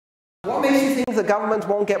What makes you think the government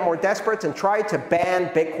won't get more desperate and try to ban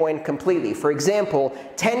Bitcoin completely? For example,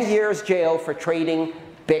 10 years jail for trading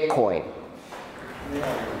Bitcoin.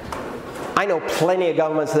 I know plenty of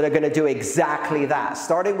governments that are going to do exactly that,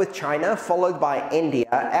 starting with China, followed by India.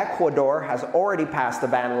 Ecuador has already passed a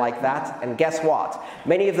ban like that, and guess what?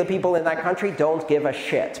 Many of the people in that country don't give a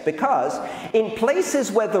shit, because in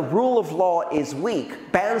places where the rule of law is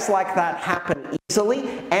weak, bans like that happen easily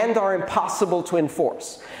and are impossible to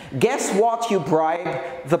enforce. Guess what you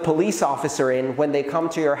bribe the police officer in when they come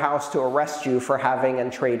to your house to arrest you for having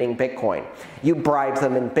and trading Bitcoin? You bribe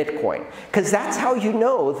them in Bitcoin, because that's how you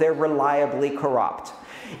know they're reliably corrupt.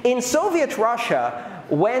 In Soviet Russia,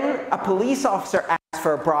 when a police officer asked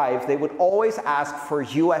for a bribe, they would always ask for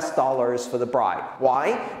US dollars for the bribe.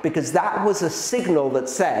 Why? Because that was a signal that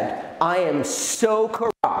said, I am so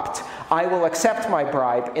corrupt, I will accept my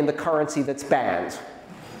bribe in the currency that's banned.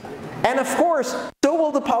 And of course, so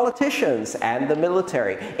will the politicians and the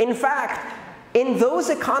military. In fact, in those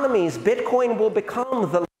economies, Bitcoin will become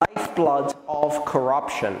the lifeblood of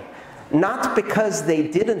corruption. Not because they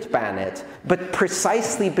didn't ban it, but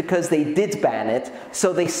precisely because they did ban it,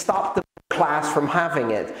 so they stopped the class from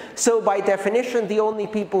having it. So by definition, the only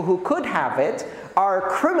people who could have it are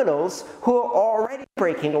criminals who are already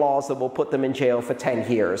breaking laws that will put them in jail for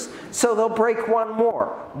 10 years. So they'll break one more.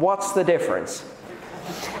 What's the difference?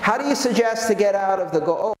 How do you suggest to get out of the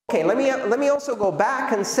okay, let me also go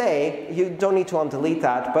back and say, you don't need to undelete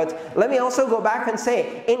that, but let me also go back and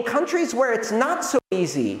say, in countries where it's not so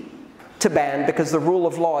easy to ban because the rule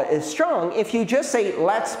of law is strong, if you just say,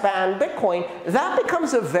 let's ban Bitcoin, that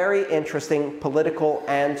becomes a very interesting political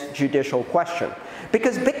and judicial question.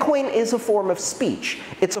 Because Bitcoin is a form of speech.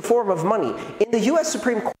 It's a form of money. In the US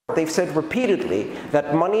Supreme Court, they've said repeatedly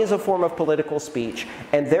that money is a form of political speech,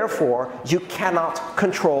 and therefore, you cannot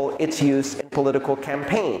control its use in political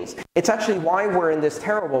campaigns. It's actually why we're in this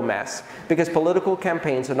terrible mess, because political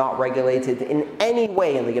campaigns are not regulated in any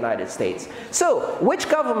way in the United States. So, which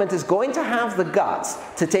government is going to have the guts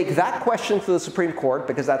to take that question to the Supreme Court,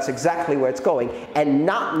 because that's exactly where it's going, and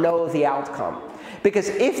not know the outcome? Because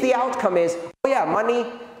if the outcome is, oh yeah,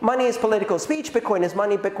 money is political speech, Bitcoin is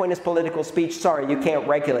money, Bitcoin is political speech, sorry, you can't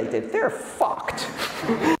regulate it, they're fucked.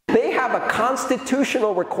 They have a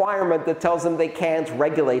constitutional requirement that tells them they can't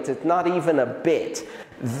regulate it, not even a bit.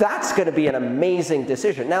 That's going to be an amazing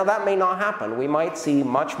decision. Now, that may not happen. We might see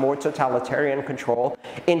much more totalitarian control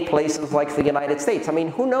in places like the United States. I mean,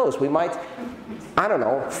 who knows? We might, I don't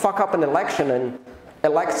know, fuck up an election and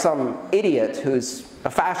elect some idiot who's a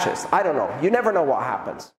fascist. I don't know. You never know what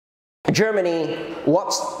happens. Germany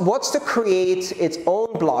wants to create its own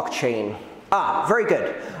blockchain. Ah, very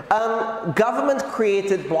good.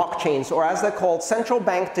 Government-created blockchains, or as they're called, central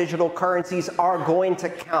bank digital currencies, are going to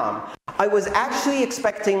come. I was actually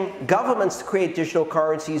expecting governments to create digital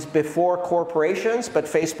currencies before corporations, but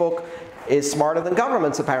Facebook is smarter than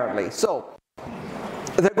governments, apparently. So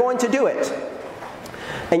they're going to do it.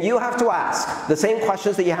 And you have to ask the same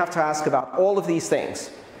questions that you have to ask about all of these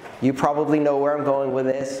things. You probably know where I'm going with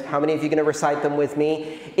this. How many of you are going to recite them with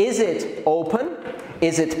me? Is it open?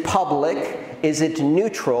 Is it public? Is it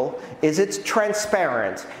neutral? Is it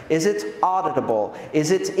transparent? Is it auditable?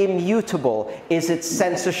 Is it immutable? Is it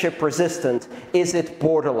censorship resistant? Is it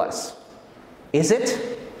borderless? Is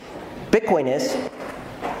it? Bitcoin is.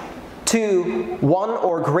 To one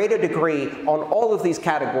or greater degree on all of these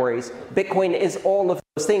categories, Bitcoin is all of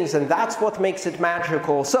those things, and that's what makes it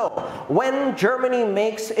magical. So, when Germany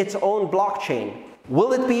makes its own blockchain,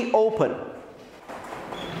 will it be open?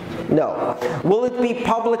 No. Will it be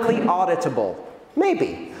publicly auditable?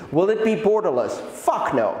 Maybe. Will it be borderless?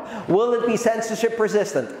 Fuck no. Will it be censorship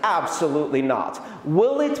resistant? Absolutely not.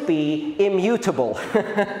 Will it be immutable?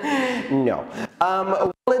 No.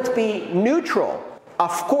 Will it be neutral?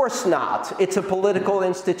 Of course not. It's a political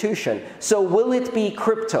institution. So will it be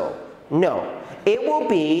crypto? No. It will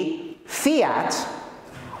be fiat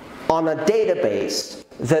on a database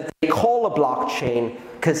that they call a blockchain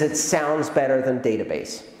because it sounds better than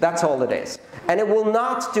database. That's all it is. And it will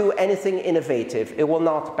not do anything innovative. It will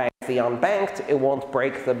not bank the unbanked. It won't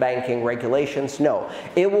break the banking regulations. No.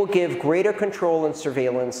 It will give greater control and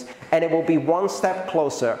surveillance, and it will be one step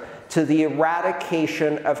closer to the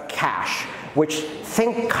eradication of cash, which,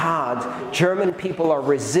 thank God, German people are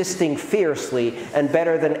resisting fiercely and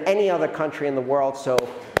better than any other country in the world, so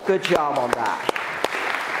good job on that.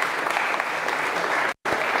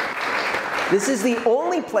 This is the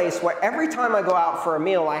only place where every time I go out for a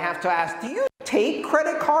meal, I have to ask, do you take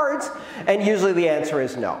credit cards? And usually the answer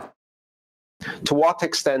is no. To what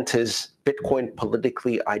extent is Bitcoin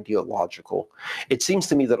politically ideological? It seems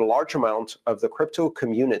to me that a large amount of the crypto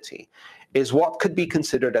community is what could be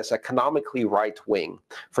considered as economically right-wing,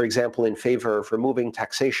 for example, in favor of removing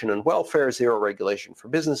taxation and welfare, zero regulation for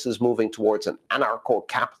businesses, moving towards an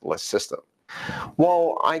anarcho-capitalist system.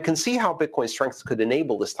 While I can see how Bitcoin's strengths could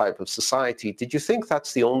enable this type of society, did you think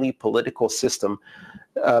that's the only political system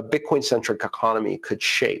a Bitcoin-centric economy could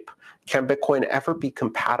shape? Can Bitcoin ever be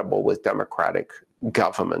compatible with democratic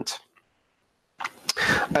government?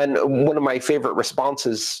 And one of my favorite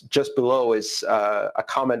responses just below is a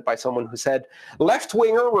comment by someone who said,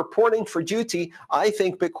 left-winger reporting for duty, I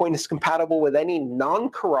think Bitcoin is compatible with any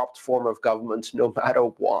non-corrupt form of government, no matter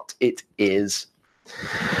what it is.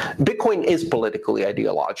 Bitcoin is politically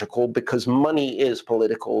ideological because money is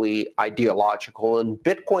politically ideological, and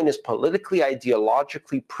Bitcoin is politically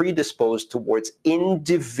ideologically predisposed towards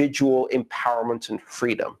individual empowerment and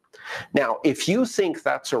freedom. Now, if you think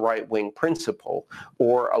that's a right-wing principle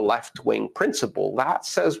or a left-wing principle, that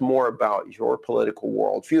says more about your political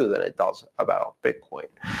worldview than it does about Bitcoin.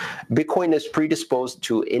 Bitcoin is predisposed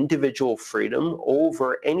to individual freedom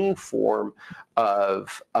over any form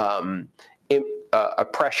of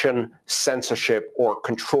oppression, censorship, or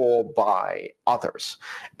control by others.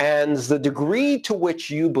 And the degree to which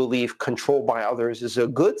you believe control by others is a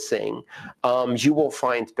good thing, you will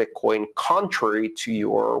find Bitcoin contrary to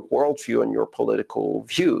your worldview and your political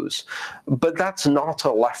views. But that's not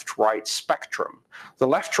a left-right spectrum. The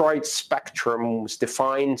left-right spectrum was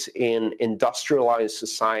defined in industrialized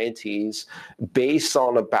societies based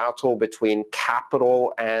on a battle between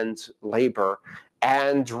capital and labor,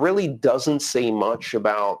 and really doesn't say much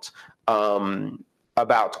about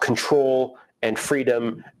control and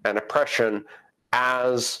freedom and oppression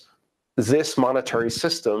as this monetary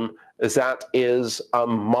system that is a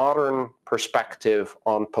modern perspective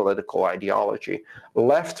on political ideology.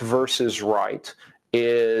 Left versus right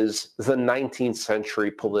is the 19th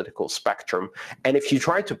century political spectrum. And if you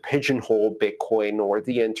try to pigeonhole Bitcoin or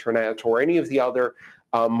the internet or any of the other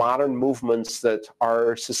modern movements that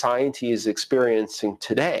our society is experiencing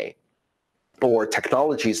today, or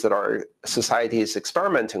technologies that our society is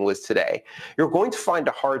experimenting with today, you're going to find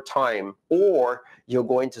a hard time, or you're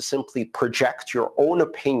going to simply project your own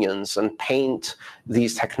opinions and paint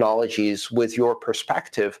these technologies with your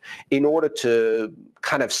perspective in order to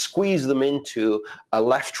kind of squeeze them into a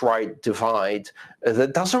left-right divide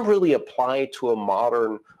that doesn't really apply to a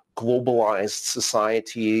modern globalized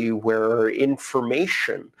society where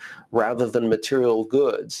information rather than material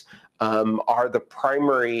goods are the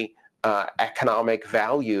primary economic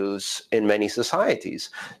values in many societies.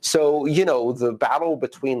 So, you know, the battle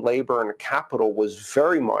between labor and capital was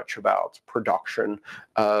very much about production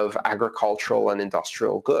of agricultural and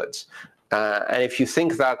industrial goods. And if you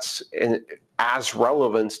think that's as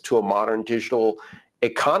relevant to a modern digital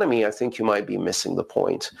economy, I think you might be missing the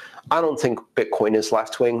point. I don't think Bitcoin is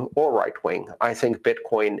left-wing or right-wing. I think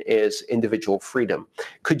Bitcoin is individual freedom.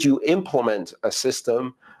 Could you implement a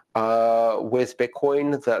system with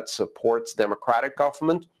Bitcoin that supports democratic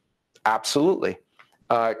government? Absolutely.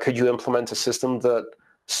 Could you implement a system that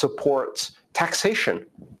supports taxation?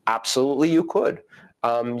 Absolutely, you could.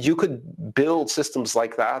 You could build systems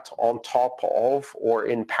like that on top of or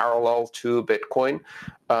in parallel to Bitcoin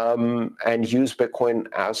and use Bitcoin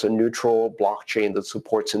as a neutral blockchain that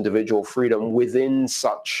supports individual freedom within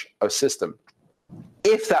such a system.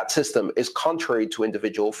 If that system is contrary to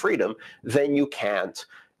individual freedom, then you can't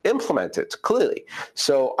implement it, clearly.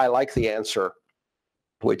 So I like the answer,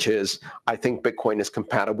 which is I think Bitcoin is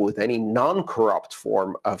compatible with any non-corrupt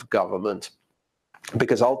form of government,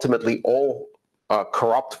 because ultimately all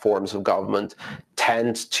corrupt forms of government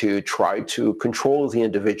tend to try to control the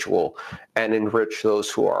individual and enrich those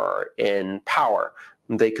who are in power.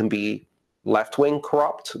 They can be left-wing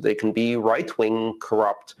corrupt, they can be right-wing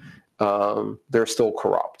corrupt, they're still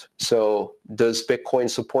corrupt. So does Bitcoin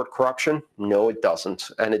support corruption? No, it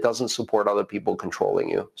doesn't. And it doesn't support other people controlling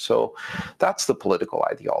you. So that's the political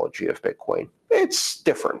ideology of Bitcoin. It's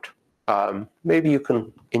different. Maybe you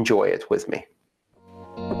can enjoy it with me.